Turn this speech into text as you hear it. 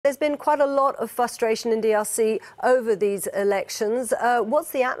There's been quite a lot of frustration in DRC over these elections.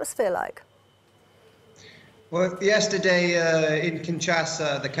 What's the atmosphere like? Well, yesterday in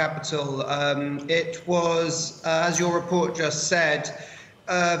Kinshasa, the capital, it was, as your report just said,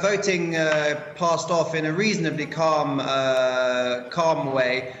 voting passed off in a reasonably calm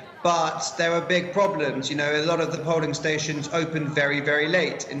way. But there were big problems. You know, a lot of the polling stations opened very, very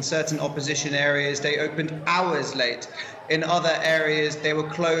late. In certain opposition areas, they opened hours late. In other areas, they were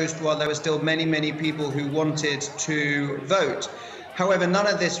closed while there were still many, many people who wanted to vote. However, none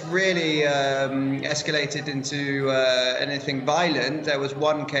of this really escalated into anything violent. There was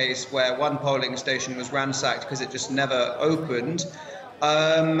one case where one polling station was ransacked because it just never opened.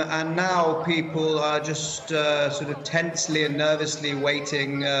 And now people are just sort of tensely and nervously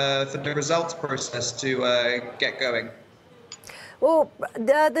waiting for the results process to get going. Well,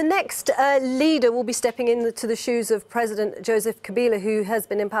 the next leader will be stepping into the shoes of President Joseph Kabila, who has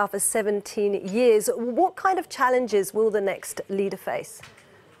been in power for 17 years. What kind of challenges will the next leader face?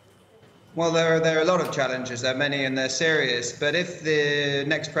 Well, there are a lot of challenges. There are many and they're serious. But if the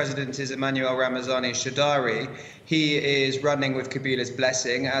next president is Emmanuel Ramazani Shadari, he is running with Kabila's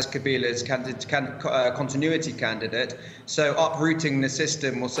blessing as Kabila's continuity candidate. So uprooting the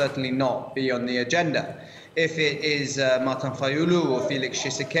system will certainly not be on the agenda. If it is Martin Fayulu or Felix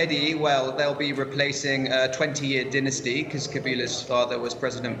Tshisekedi, well, they'll be replacing a 20-year dynasty because Kabila's father was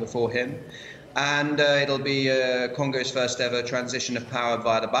president before him. And it'll be Congo's first ever transition of power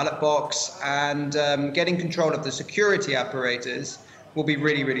via the ballot box. And getting control of the security apparatus will be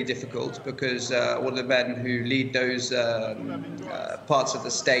really, really difficult because all the men who lead those parts of the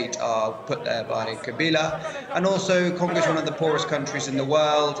state are put there by Kabila. And also, Congo is one of the poorest countries in the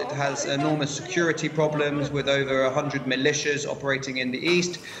world. It has enormous security problems with over 100 militias operating in the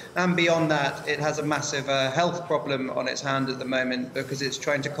east. And beyond that, it has a massive health problem on its hand at the moment because it's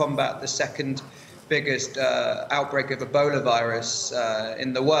trying to combat the second biggest outbreak of Ebola virus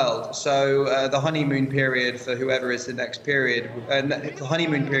in the world. So the honeymoon period for whoever is the next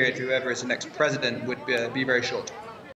president would be very short.